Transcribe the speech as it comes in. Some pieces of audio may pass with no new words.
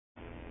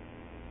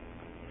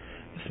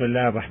بسم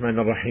الله الرحمن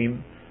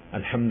الرحيم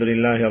الحمد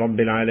لله رب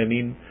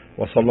العالمين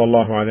وصلى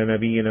الله على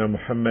نبينا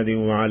محمد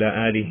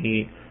وعلى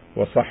آله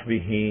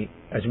وصحبه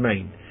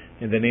أجمعين.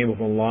 In the name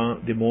of Allah,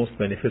 the most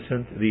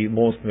beneficent, the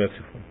most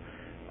merciful.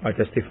 I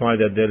testify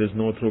that there is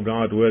no true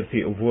God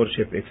worthy of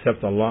worship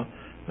except Allah,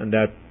 and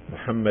that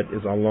Muhammad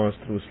is Allah's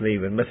true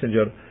slave and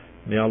messenger.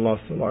 May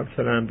Allah's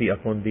salam be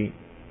upon the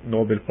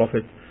noble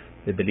Prophet,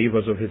 the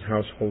believers of his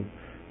household,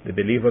 the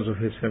believers of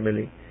his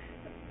family,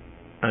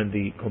 and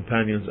the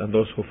companions and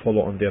those who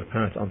follow on their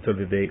path until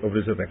the day of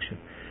resurrection.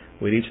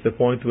 We reach the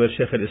point where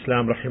Shaykh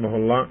al-Islam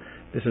rahimahullah,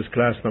 this is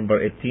class number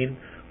 18,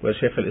 where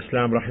Shaykh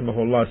al-Islam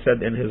rahimahullah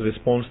said in his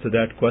response to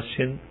that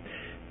question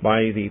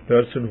by the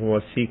person who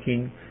was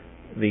seeking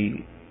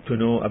to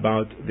know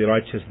about the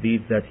righteous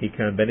deeds that he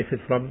can benefit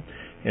from,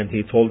 and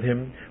he told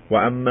him,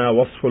 وَأَمَّا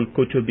وَصْفُ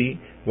الْكُتُبِ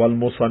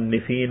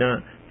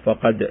وَالْمُصَنِّفِينَ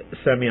فقد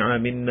سمع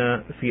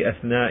منا في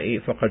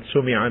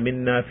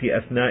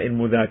أثناء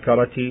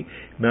المذاكرة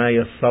ما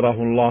يسره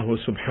الله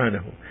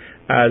سبحانه.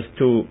 As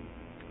to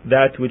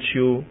that which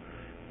you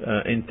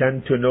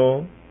intend to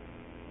know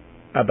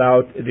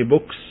about the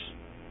books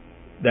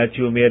that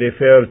you may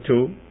refer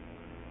to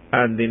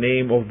and the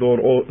name of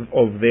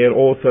their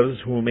authors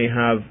who may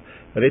have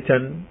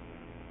written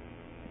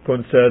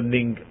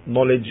concerning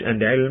knowledge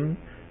and ilm,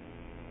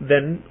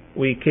 then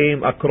we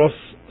came across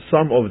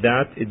some of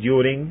that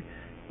during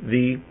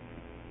the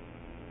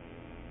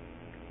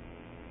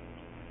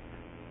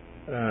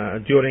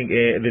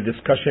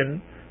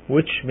discussion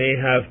which may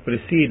have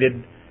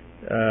preceded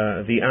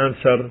the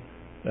answer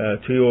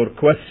to your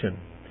question.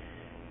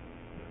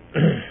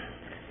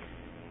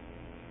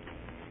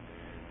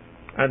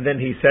 And then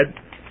he said,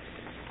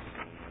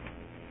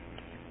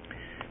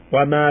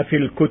 وما في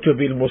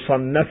الكتب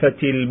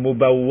المصنفة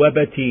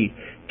المبوبة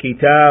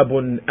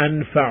كتاب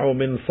أنفع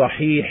من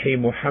صحيح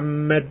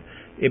محمد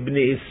Ibn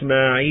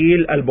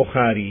Ismail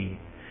al-Bukhari.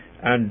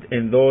 And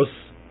in those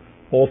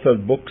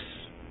authored books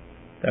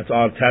that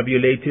are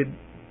tabulated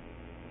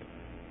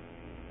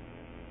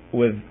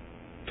with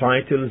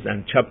titles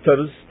and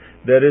chapters,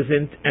 there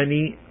isn't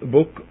any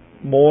book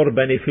more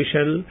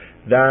beneficial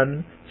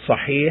than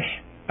Sahih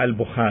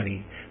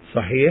al-Bukhari,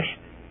 Sahih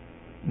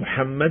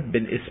Muhammad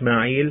bin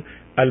Ismail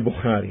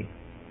al-Bukhari.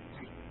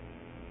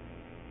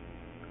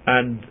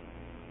 And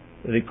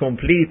the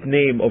complete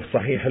name of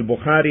Sahih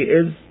al-Bukhari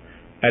is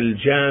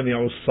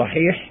الجامع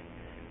الصحيح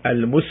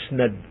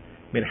المسند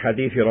من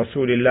حديث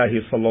رسول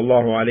الله صلى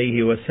الله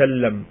عليه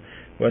وسلم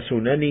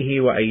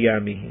وسننه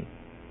وأيامه.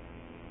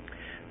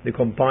 The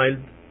compiled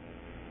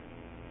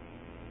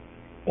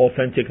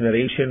authentic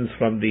narrations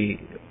from the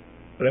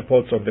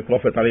reports of the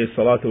Prophet عليه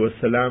الصلاة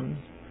والسلام,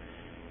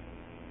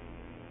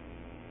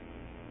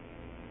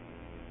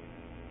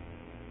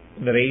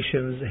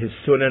 narrations, his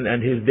sunan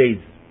and his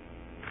days.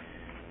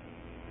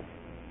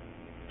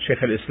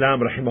 Shaykh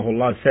al-Islam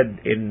rahimahullah said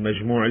in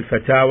Majmu'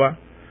 al-Fatawa,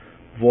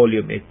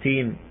 volume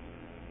 18,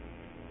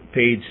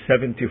 page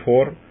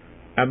 74,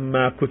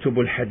 أما كتب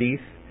الحديث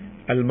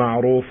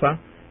المعروفة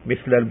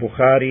مثل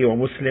البخاري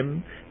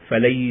ومسلم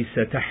فليس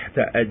تحت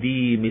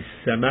أديم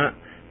السماء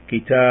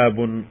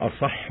كتاب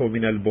أصح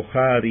من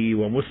البخاري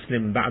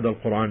ومسلم بعد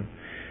القرآن.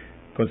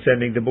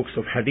 Concerning the books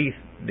of hadith,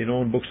 the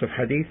known books of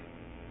hadith,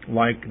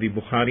 like the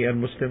Bukhari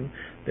and Muslim,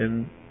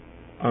 then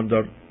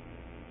under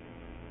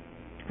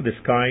the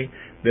sky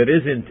there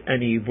isn't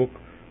any book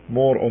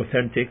more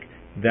authentic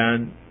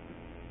than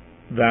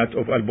that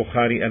of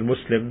Al-Bukhari and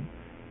Muslim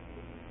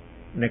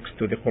next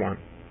to the Quran.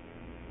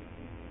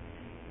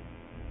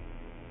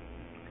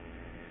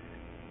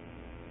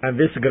 And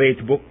this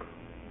great book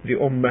the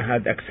Ummah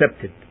had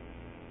accepted,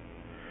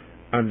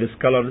 and the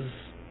scholars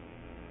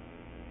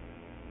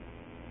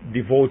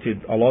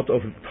devoted a lot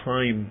of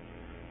time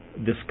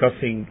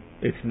discussing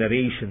its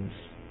narrations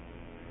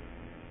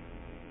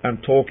and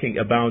talking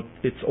about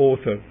its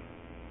author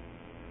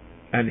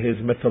and his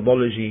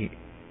methodology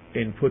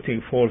in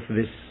putting forth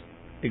this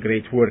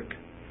great work.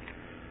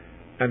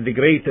 And the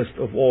greatest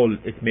of all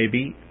it may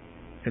be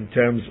in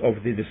terms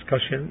of the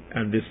discussion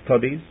and the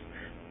studies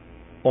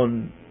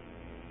on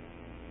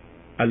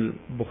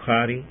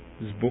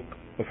Al-Bukhari's book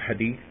of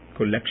hadith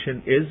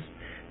collection is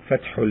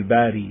Fathul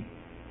Bari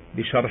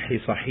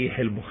بشرح صحيح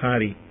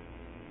البخاري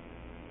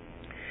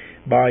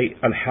by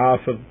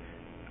Al-Hafiz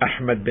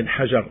Ahmad bin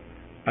Hajar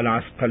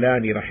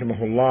Al-Asqalani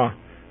rahimahullah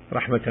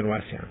rahmatan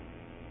wasi'ah.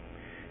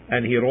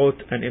 And he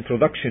wrote an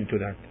introduction to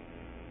that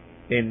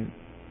in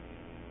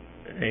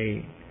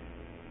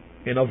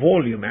a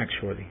volume,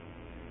 actually,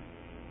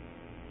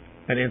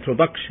 an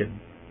introduction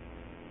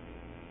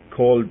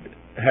called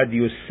Hadi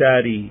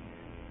al-Sari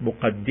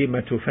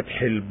Muqaddimatu Fath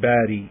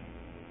al-Bari.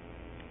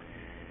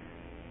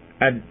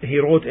 And he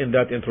wrote in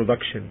that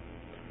introduction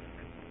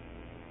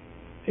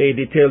a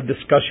detailed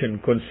discussion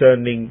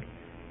concerning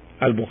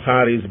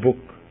Al-Bukhari's book,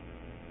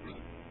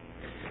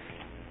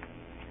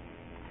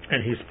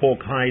 and he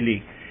spoke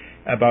highly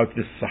about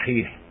this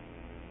Sahih.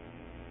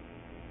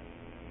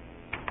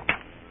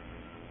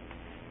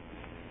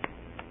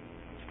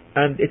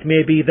 And it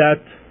may be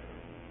that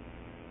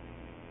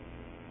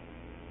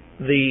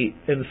the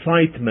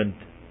incitement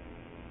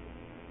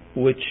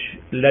which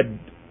led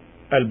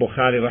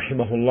al-Bukhari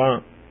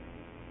rahimahullah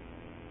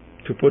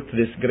to put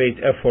this great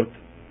effort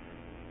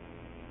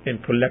in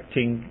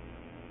collecting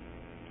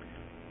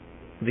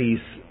these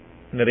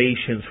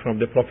narrations from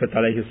the Prophet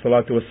alayhi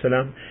salatu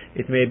wasalam.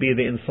 It may be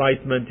the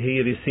incitement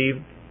he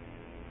received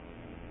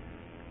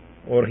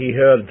or he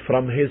heard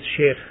from his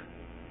sheikh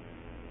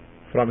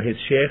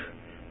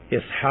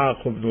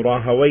Ishaq ibn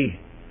Rahawayh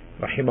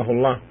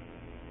rahimahullah.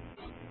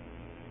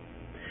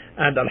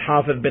 And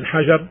Al-Hafiz bin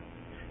Hajar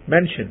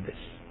mentioned this,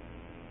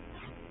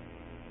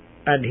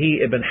 and he,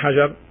 Ibn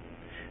Hajar,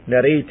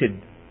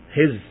 narrated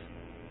his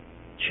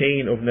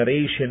chain of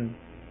narration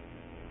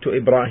to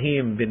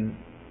Ibrahim bin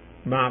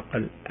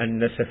Ma'qal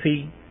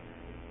al-Nasafi,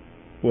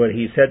 where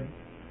he said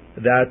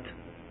that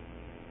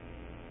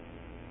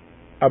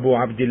Abu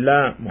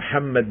Abdullah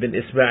Muhammad bin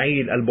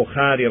Ismail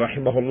al-Bukhari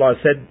rahimahullah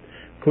said,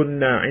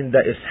 كنا عند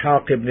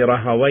إسحاق بن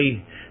راهويه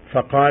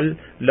فقال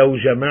لو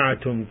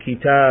جمعتم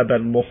كتابا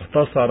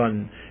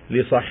مختصرا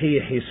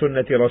لصحيح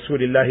سنة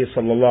رسول الله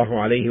صلى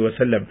الله عليه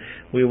وسلم.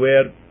 We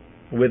were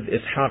with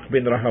Ishaq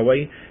bin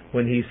Rahaway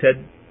when he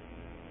said,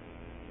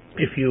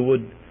 if you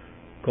would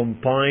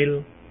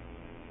compile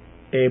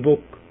a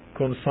book,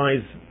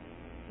 concise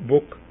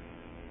book,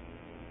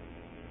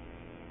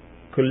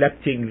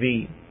 collecting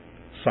the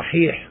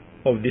Sahih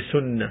of the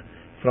Sunnah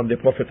from the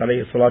Prophet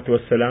alayhi salatu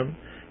wasalam,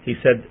 he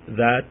said,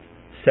 that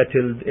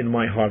settled in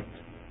my heart,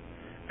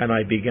 and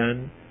I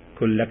began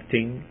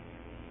collecting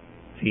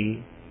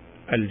the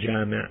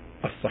Al-Jami'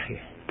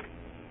 Al-Sahih.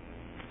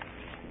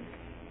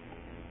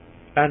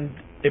 And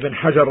Ibn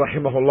Hajar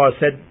rahimahullah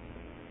said,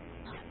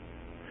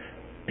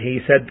 he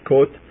said,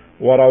 quote,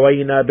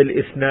 وروينا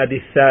بالإسناد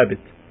الثابت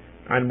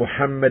عن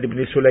محمد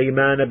بن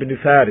سليمان بن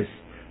فارس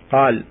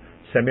قال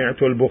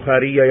سمعت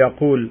البخاري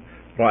يقول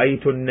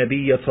رأيت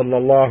النبي صلى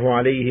الله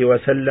عليه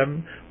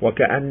وسلم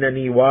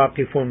وكأنني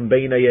واقف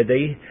بين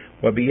يديه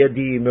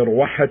وبيدي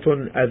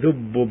مروحة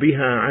أذب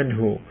بها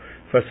عنه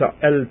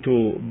فسألت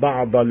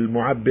بعض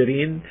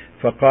المعبرين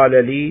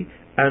فقال لي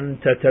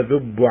أنت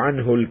تذب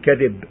عنه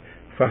الكذب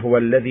فهو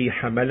الذي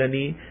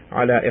حملني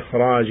على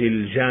إخراج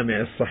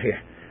الجامع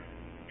الصحيح.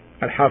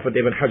 Al-Hafid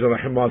ibn Hajar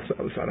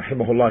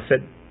rahimahullah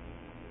said,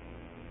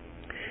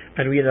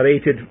 and we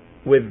narrated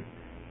with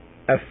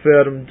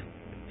affirmed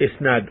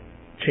isnad,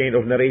 chain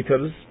of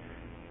narrators,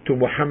 to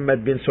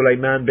Muhammad bin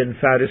Sulaiman bin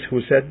Faris,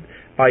 who said,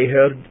 I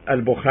heard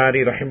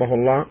Al-Bukhari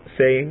rahimahullah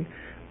saying,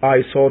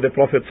 I saw the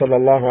Prophet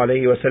sallallahu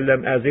alayhi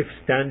wasallam as if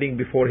standing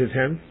before his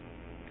hands,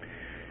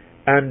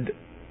 and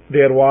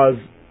there was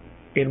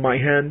in my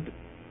hand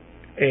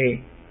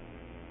a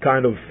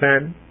kind of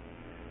fan,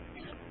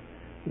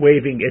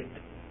 waving it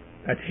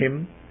at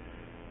him.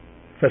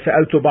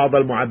 فسألت بعض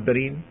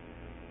المعبرين,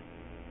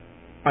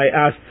 I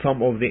asked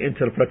some of the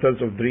interpreters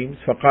of dreams,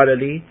 فقال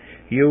لي,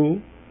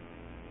 you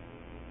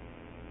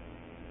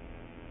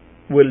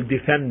will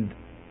defend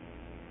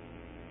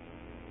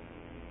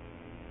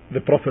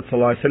the Prophet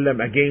ﷺ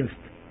against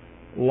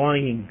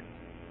lying.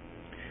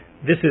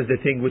 This is the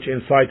thing which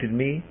incited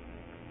me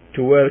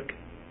to work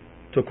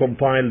to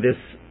compile this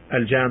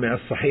Al-Jami'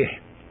 Al-Sahih.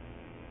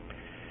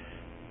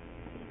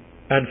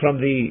 And from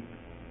the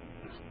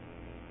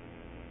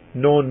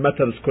known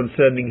matters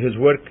concerning his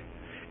work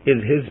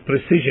is his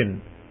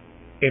precision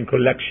in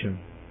collection.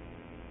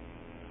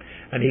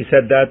 And he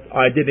said that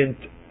I didn't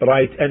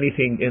write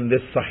anything in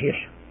this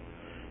Sahih,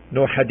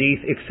 no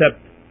hadith, except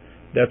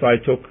that I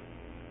took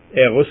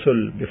a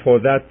ghusl before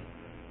that,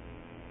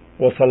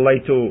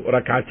 وصليت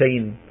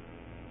ركعتين,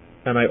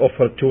 and I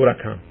offered 2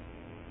 rak'ah.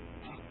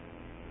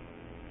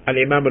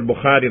 Al-Imam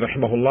al-Bukhari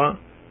rahimahullah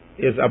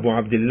is Abu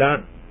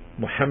Abdullah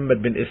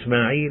Muhammad bin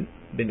Ismail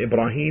bin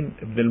Ibrahim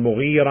ibn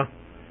al-Mughira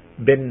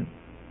bin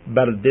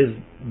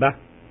Bardizbah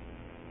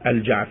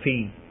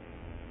al-Ja'fi.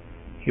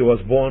 He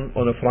was born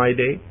on a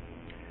Friday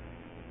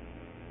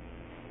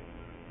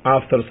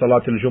after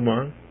Salat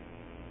al-Jum'ah,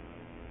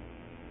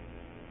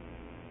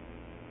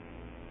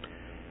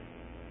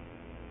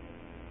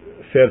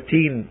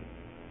 (13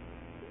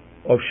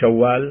 of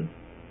Shawwal,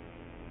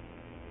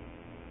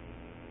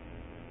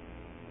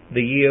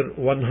 the year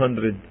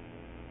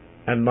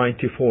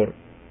 194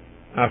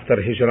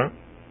 after Hijrah,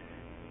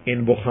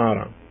 in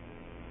Bukhara.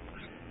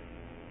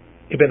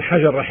 Ibn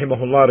Hajar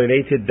rahimahullah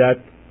related that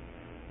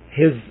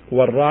his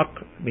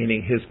warraq,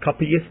 meaning his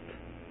copyist,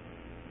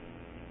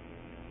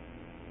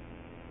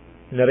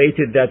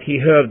 narrated that he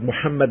heard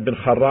Muhammad bin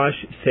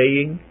Kharrash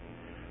saying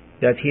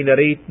that he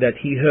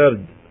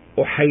heard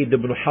Uhayd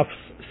ibn Hafs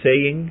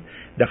saying,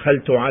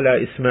 دخلت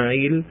على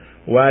إسماعيل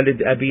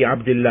والد أبي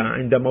عبد الله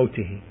عند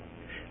موته.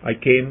 I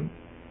came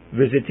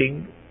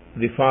visiting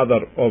the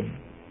father of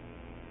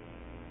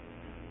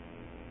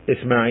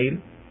Ismail,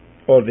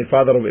 or the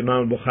father of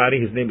Imam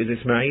al-Bukhari, his name is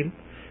Ismail,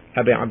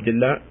 Abi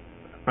Abdullah,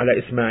 ala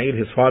Ismail,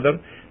 his father,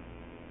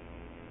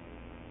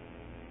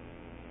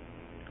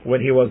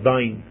 when he was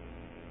dying.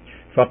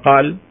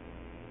 فقال,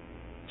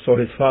 so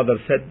his father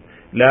said,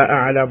 لا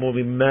أعلم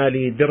من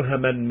مالي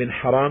درهما من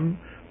حرام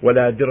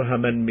ولا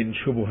درهما من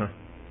شبهة.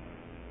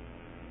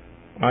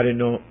 I don't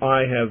know,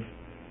 I have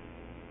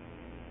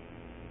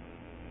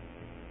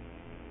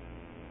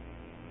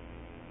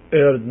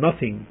earned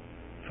nothing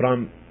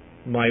from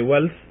my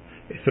wealth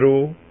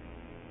through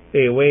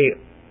a way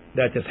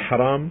that is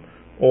haram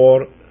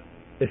or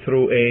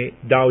through a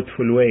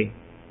doubtful way.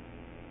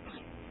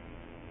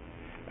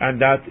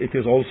 And that it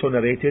is also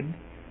narrated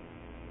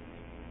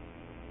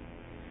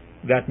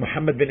that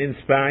Muhammad bin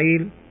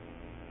Ismail,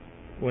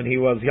 when he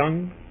was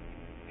young,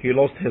 he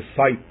lost his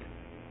sight.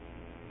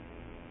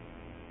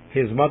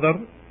 His mother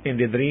in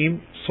the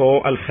dream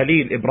saw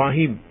Al-Khalil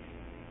Ibrahim,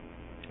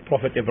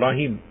 Prophet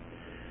Ibrahim,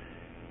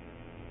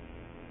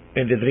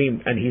 in the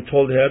dream, and he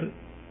told her,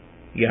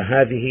 يا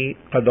هذه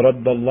قد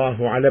رد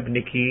الله على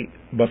ابنك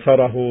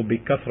بصره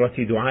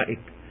بكثرة دعائك.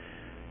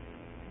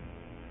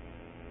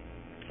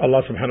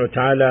 Allah subhanahu wa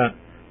ta'ala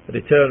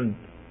returned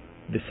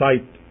the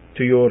sight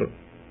to your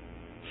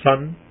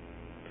son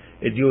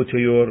due to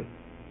your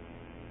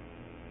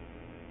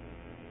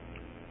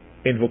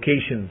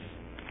invocations,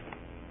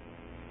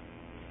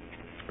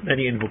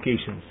 many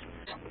invocations.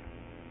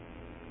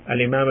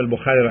 Al-Imam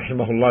al-Bukhari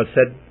rahimahullah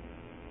said,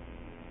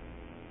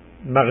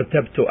 ما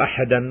اغتبت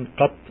أحدا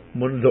قط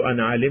منذ أن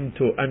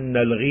علمت أن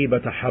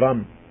الغيبة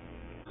حرام.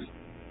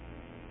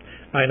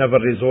 I never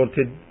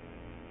resorted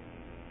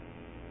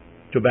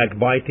to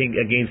backbiting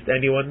against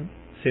anyone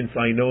since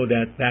I know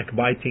that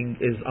backbiting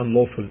is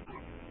unlawful.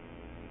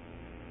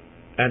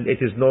 And it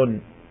is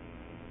known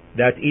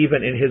that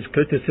even in his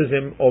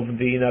criticism of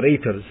the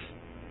narrators,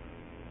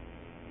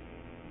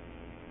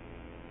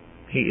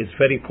 he is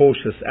very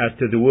cautious as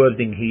to the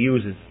wording he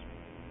uses.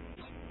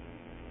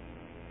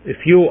 If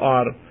you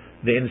are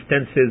the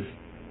instances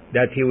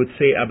that he would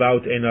say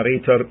about a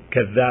narrator,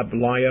 كذاب,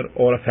 liar,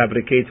 or a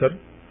fabricator,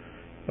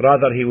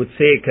 rather he would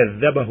say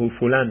كذبه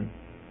فلان,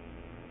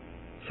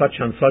 such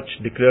and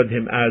such declared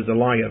him as a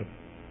liar.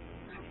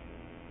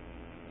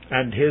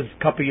 And his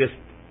copyist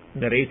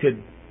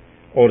narrated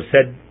or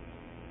said,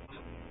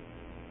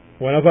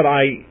 whenever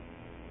I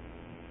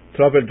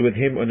traveled with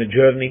him on a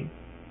journey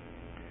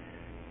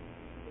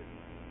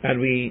and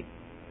we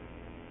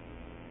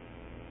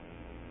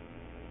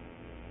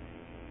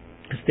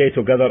stay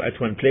together at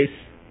one place,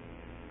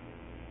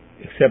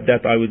 except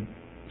that I would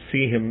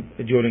see him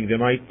during the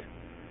night,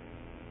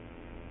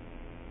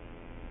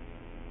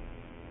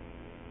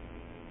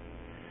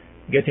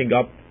 getting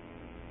up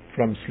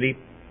from sleep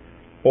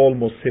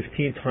almost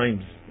 15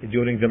 times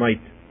during the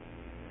night.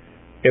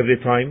 Every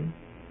time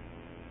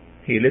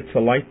he lit a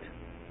light,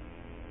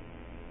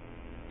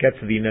 gets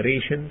the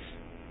narrations,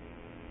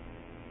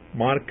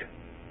 mark,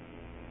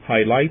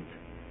 highlight,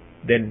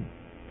 then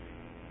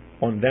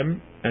on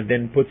them, and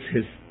then puts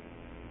his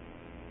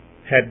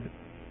head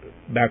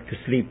back to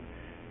sleep.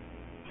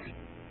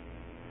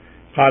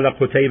 قال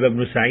قتيبة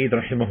بن سعيد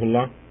رحمه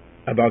الله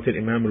about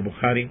Imam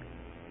al-Bukhari.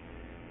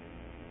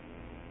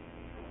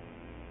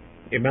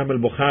 Imam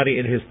al-Bukhari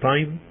in his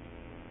time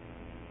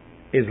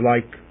is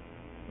like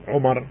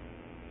Umar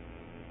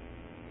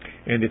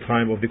in the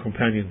time of the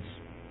companions.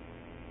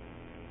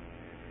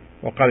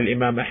 وقال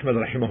الإمام أحمد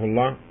رحمه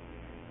الله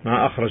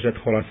ما أخرجت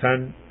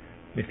خراسان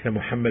مثل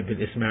محمد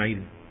بن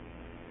إسماعيل.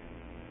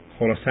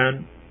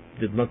 Khurasan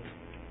did not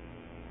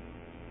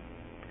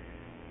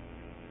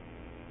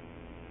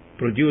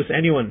produce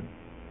anyone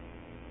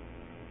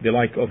the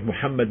like of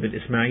Muhammad bin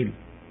Ismail.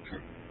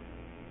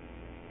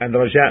 And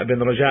Raja bin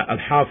Raja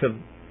al-Hafiz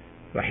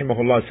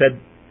rahimahullah said,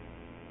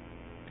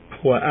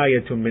 هو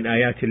آية من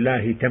آيات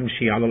الله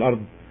تمشي على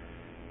الأرض.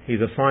 He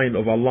is a sign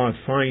of Allah's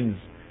signs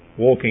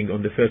walking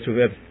on the face of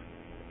earth.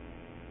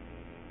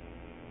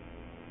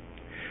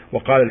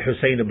 وقال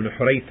الحسين بن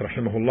حريث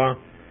رحمه الله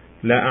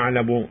لا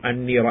أعلم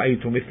أني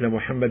رأيت مثل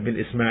محمد بن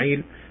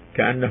إسماعيل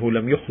كأنه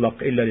لم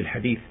يخلق إلا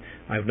للحديث.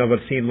 I have never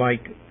seen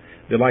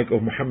the like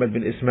of Muhammad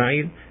bin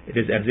Ismail. It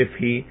is as if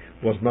he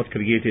was not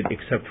created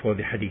except for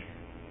the hadith.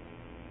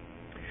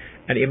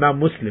 And Imam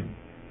Muslim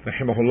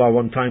rahimahullah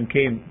one time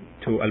came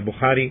to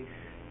Al-Bukhari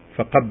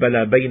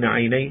فقبل بين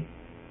عينيه,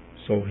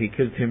 so he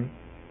kissed him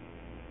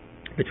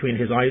between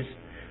his eyes,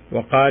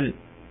 وقال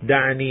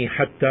دعني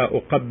حتى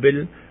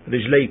أقبل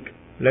رجليك,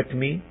 let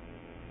me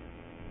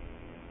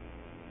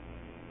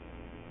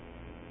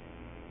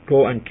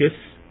go and kiss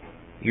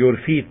your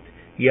feet,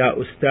 يا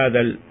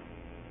أستاذ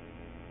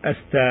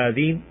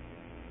الأستاذين,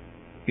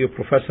 you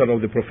professor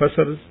of the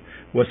professors,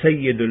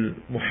 وسيد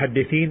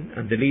المحدثين,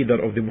 and the leader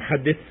of the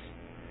muhaddiths,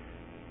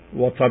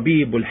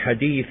 وطبيب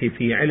الحديث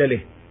في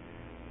علله,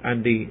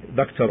 and the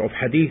doctor of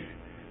hadith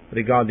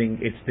regarding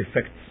its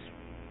defects.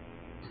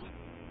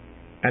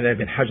 And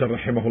Ibn Hajar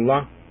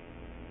rahimahullah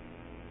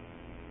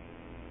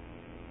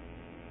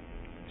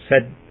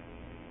said,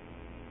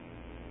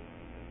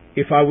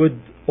 if I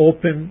would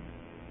open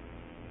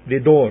the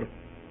door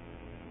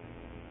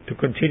to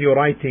continue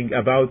writing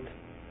about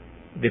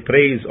the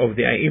praise of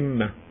the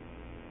A'immah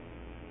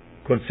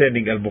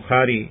concerning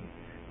Al-Bukhari,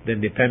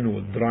 then the pen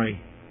would dry,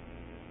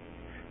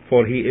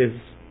 for he is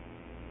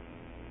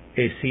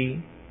a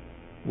sea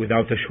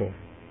without a shore.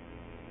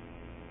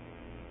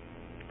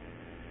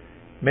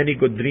 Many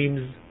good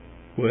dreams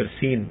were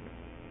seen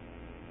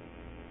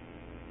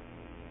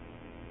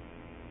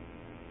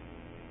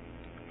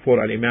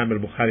for Al-Imam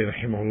Al-Bukhari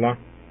rahimahullah,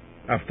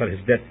 after his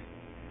death.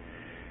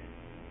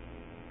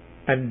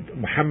 And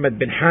Muhammad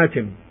bin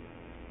Hatim,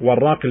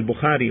 Warraq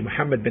al-Bukhari,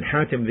 Muhammad bin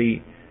Hatim,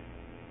 the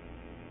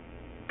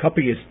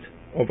copyist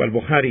of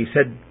al-Bukhari,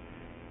 said,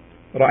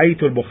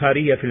 رأيت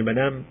البخاري في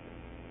المنام,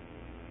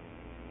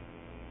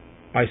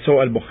 I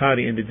saw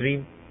al-Bukhari in the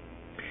dream,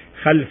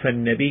 خلف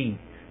النبي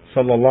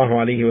صلى الله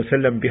عليه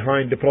وسلم,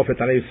 behind the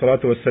Prophet عليه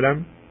الصلاة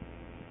والسلام,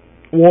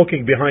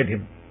 walking behind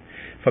him.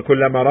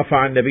 فكلما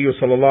رفع النبي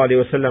صلى الله عليه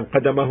وسلم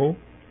قدمه,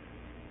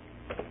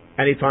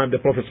 anytime the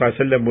Prophet صلى الله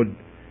عليه وسلم would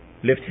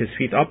lift his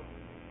feet up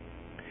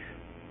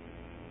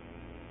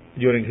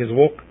during his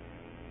walk,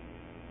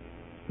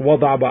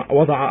 وضع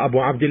أبو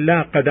عبد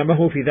الله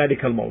قدمه في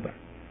ذلك الموضع,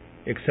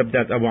 except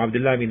that Abu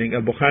Abdullah, meaning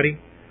al-Bukhari,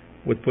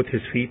 would put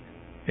his feet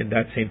in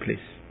that same place.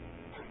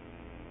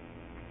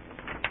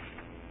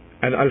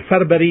 And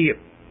Al-Farbari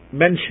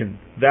mentioned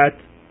that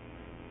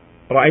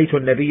رأيت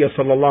النبي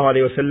صلى الله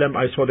عليه وسلم,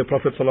 I saw the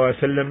Prophet صلى الله عليه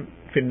وسلم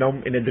في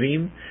النوم, in a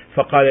dream,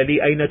 فقال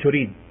لي أين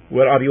تريد,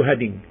 where are you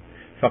heading?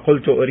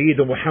 فقلت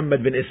أريد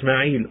محمد بن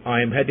إسماعيل,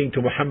 I am heading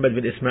to Muhammad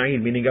bin Ismail,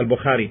 meaning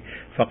al-Bukhari.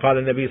 فقال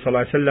النبي صلى الله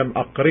عليه وسلم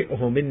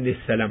أقرئه مني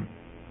السلام,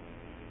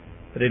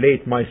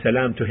 relate my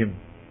salam to him.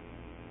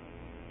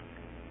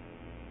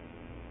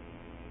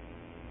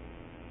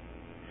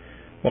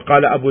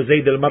 وقال أبو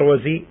زيد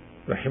المروزي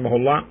رحمه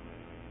الله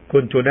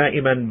كنت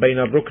نائما بين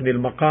الركن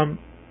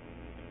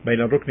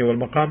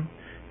والمقام,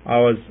 I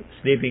was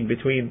sleeping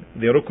between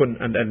the rukn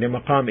and the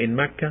maqam in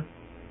Mecca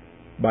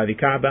by the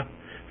Kaaba.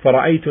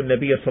 فرأيت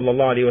النبي صلى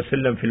الله عليه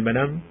وسلم في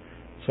المنام,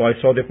 so I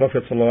saw the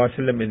Prophet صلى الله عليه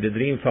وسلم in the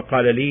dream.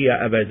 فقال لي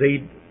يا أبا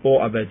زيد,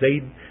 O أبا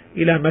زيد,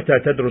 إلى متى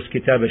تدرس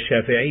كتاب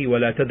الشافعي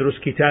ولا تدرس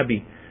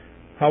كتابي?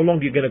 How long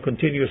are you going to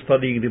continue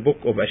studying the book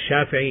of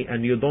Al-Shafi'i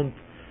and you don't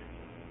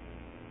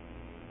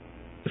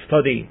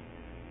study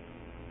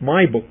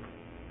my book?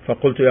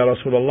 فقلت يا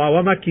رسول الله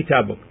وما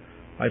كتابك?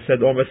 I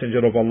said, O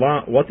Messenger of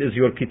Allah, what is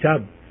your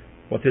kitab?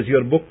 What is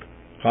your book?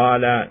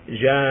 قال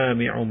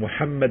جامع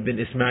محمد بن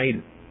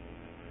إسماعيل,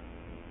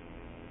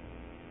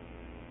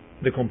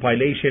 the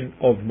compilation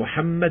of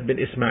Muhammad bin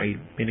Ismail,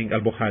 meaning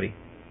al-Bukhari.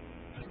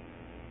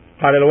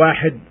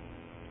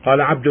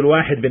 قال عبد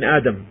الواحد بن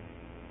آدم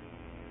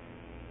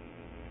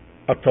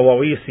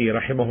الطواويسي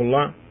رحمه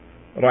الله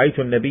رأيت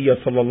النبي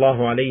صلى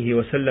الله عليه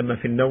وسلم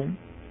في النوم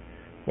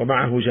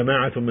ومعه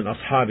جماعة من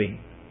أصحابه,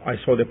 I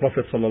saw the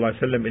Prophet صلى الله عليه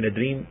وسلم in a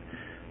dream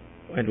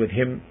and with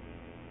him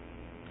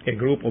a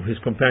group of his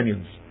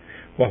companions.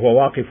 وهو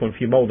واقف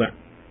في موضع,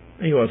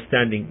 he was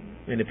standing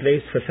in a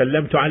place.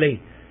 فسلمت عليه,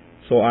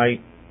 so I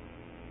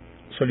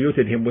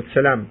saluted him with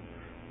salam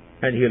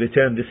and he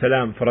returned the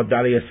salam. فرد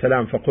علي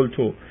السلام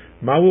فقلت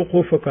ما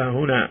وقوفك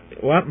هنا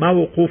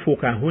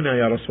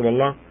يا رسول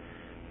الله,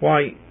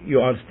 why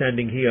you are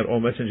standing here, O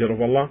Messenger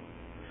of Allah?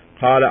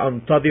 قال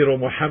أنتظر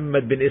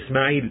محمد بن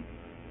إسماعيل,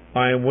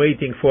 I am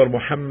waiting for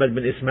Muhammad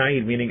bin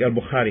Ismail, meaning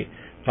al-Bukhari.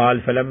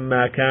 قال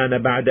فلما كان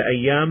بعد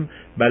أيام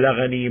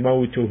بلغني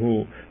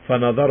موته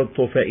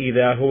فنظرت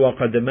فإذا هو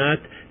قد مات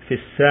في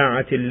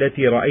الساعة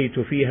التي رأيت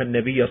فيها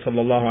النبي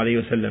صلى الله عليه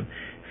وسلم.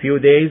 Few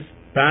days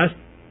passed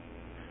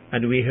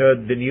and we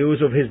heard the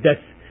news of his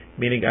death,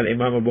 meaning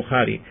al-Imam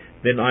al-Bukhari.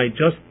 Then I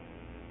just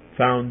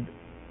found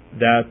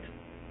that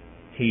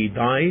he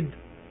died.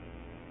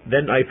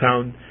 Then I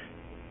found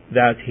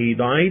that he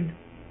died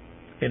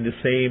in the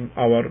same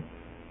hour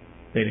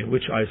in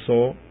which I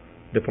saw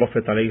the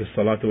Prophet عليه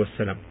الصلاة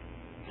والسلام.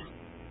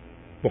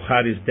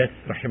 Bukhari's death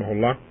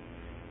rahimahullah.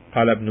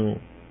 قال ابن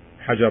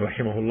حجر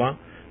rahimahullah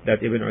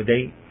that Ibn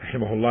Uday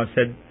rahimahullah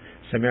said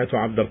سمعت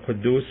عبد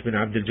القدوس بن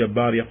عبد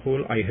الجبار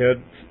يقول, I heard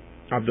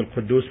عبد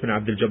القدوس بن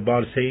عبد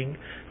الجبار saying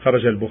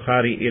خرج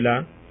البخاري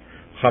إلى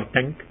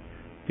خرطنك,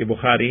 the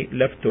Bukhari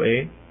left to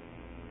a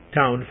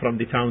town from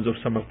the towns of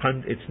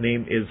Samarkand, its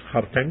name is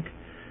Khartank,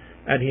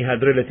 and he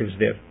had relatives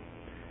there,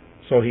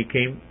 so he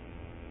came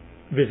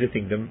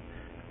visiting them.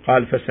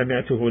 قال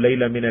فسمعته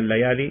ليلة من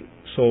الليالي,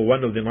 so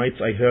one of the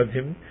nights I heard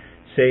him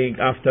saying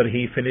after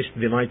he finished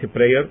the night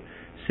prayer,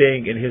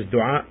 saying in his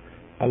dua,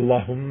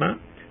 اللهم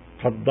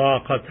قد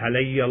ضاقت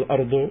علي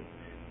الأرض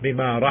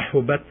بما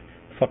رحبت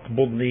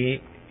فاقبضني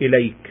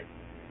إليك.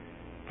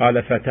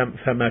 قال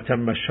فما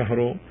تم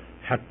الشهر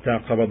حتى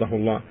قبضه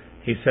الله.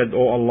 He said,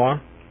 O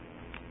Allah,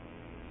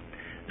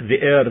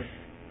 the earth,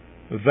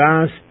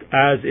 vast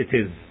as it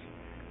is,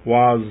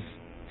 was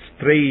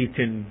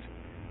straightened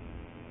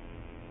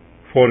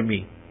for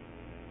me,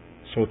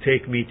 so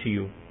take me to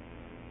you.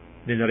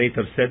 The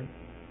narrator said,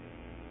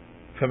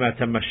 فما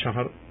تم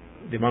الشهر,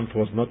 the month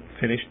was not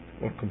finished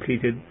or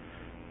completed,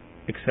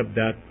 except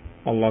that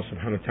Allah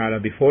subhanahu wa ta'ala,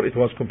 before it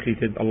was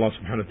completed, Allah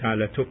subhanahu wa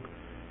ta'ala took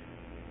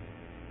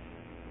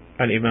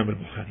al-Imam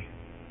al-Bukhari,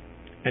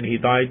 and he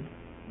died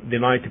the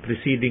night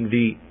preceding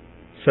the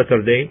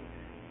Saturday,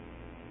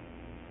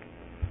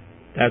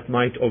 that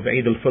night of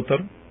Eid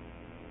al-Fitr,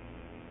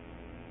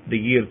 the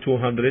year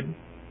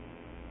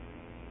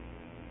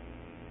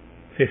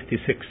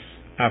 256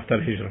 after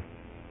Hijrah.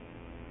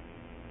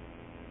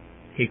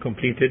 He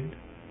completed,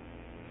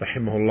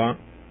 rahimahullah,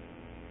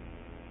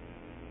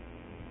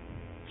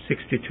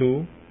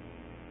 62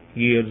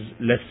 years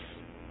less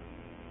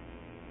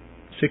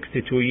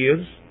 62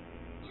 years,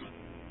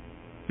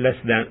 less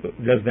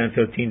than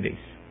 13 days.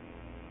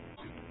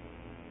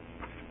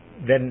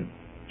 Then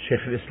Shaykh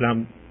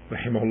al-Islam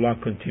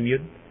rahimahullah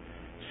continued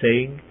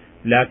saying,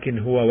 لكن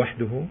هو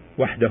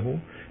وحده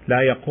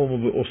لا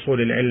يقوم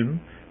بأصول العلم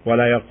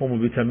ولا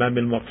يقوم بتمام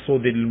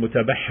المقصود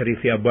للمتبحر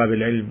في أبواب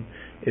العلم،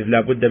 إذ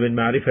لا بد من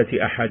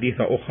معرفة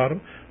أحاديث أخر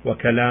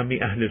وكلام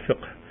أهل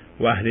الفقه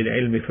وأهل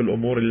العلم في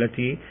الأمور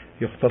التي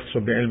يختص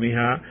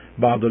بعلمها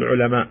بعض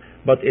العلماء.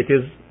 But it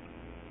is,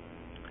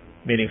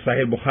 meaning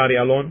Sahih Bukhari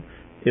alone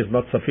is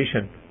not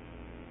sufficient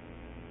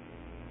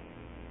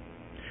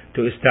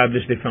to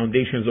establish the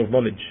foundations of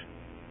knowledge,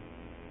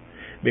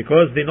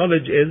 because the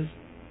knowledge is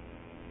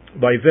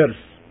diverse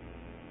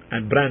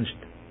and branched,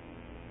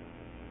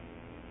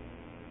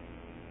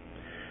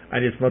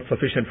 and it's not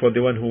sufficient for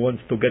the one who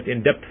wants to get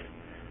in depth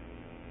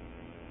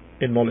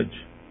in knowledge.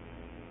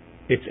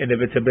 It's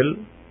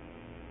inevitable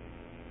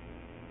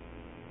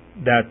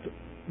that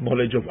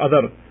knowledge of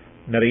other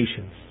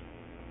narrations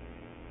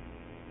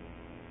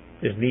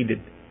is needed.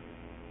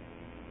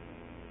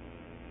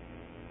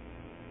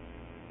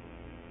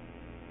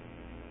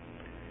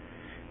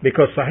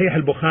 Because Sahih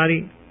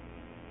al-Bukhari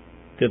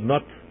did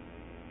not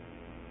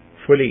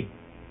fully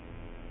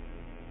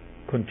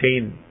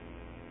contain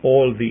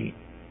all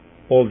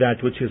that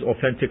which is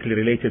authentically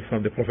related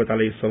from the Prophet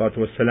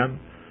ﷺ,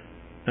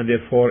 and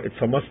therefore it's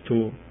a must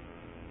to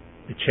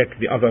check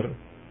the other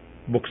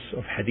books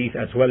of hadith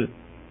as well.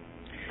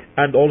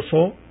 And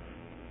also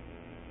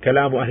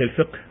Kalam Ahl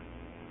al-Fiqh,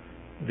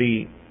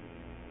 the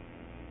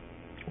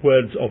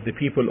words of the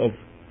people of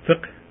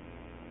fiqh,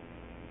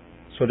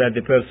 so that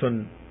the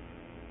person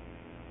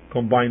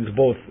combines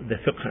both the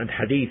fiqh and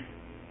hadith,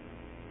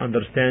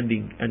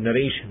 understanding and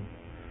narration.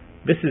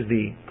 This is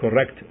the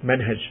correct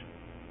manhaj.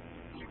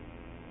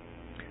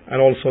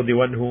 And also the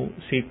one who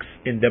seeks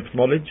in-depth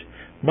knowledge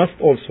must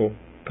also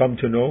come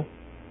to know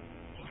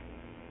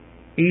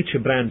each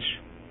branch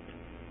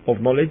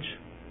of knowledge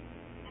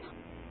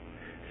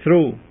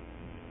through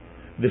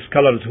the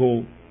scholars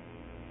who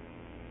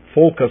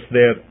focus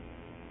their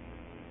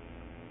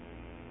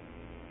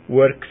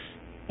works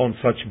on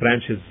such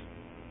branches,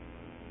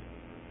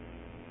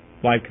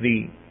 like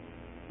the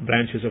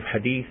branches of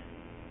hadith,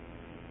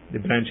 the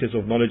branches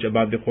of knowledge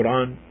about the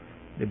Quran,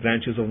 the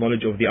branches of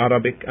knowledge of the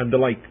Arabic and the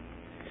like.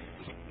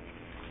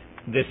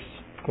 This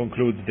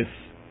concludes this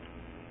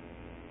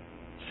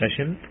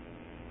session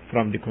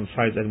from the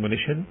concise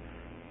admonition,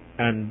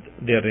 and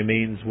there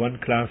remains one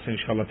class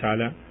inshallah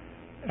ta'ala,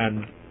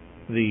 and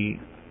the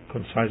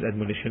concise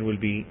admonition will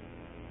be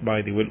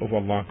by the will of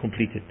Allah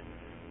completed.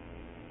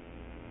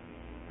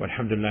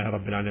 Walhamdulillah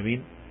Rabbil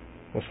Alameen,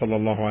 wa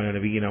sallallahu ala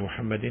nabiyyina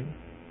Muhammadin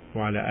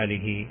wa ala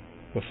alihi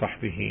wa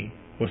sahbihi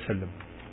wa sallam.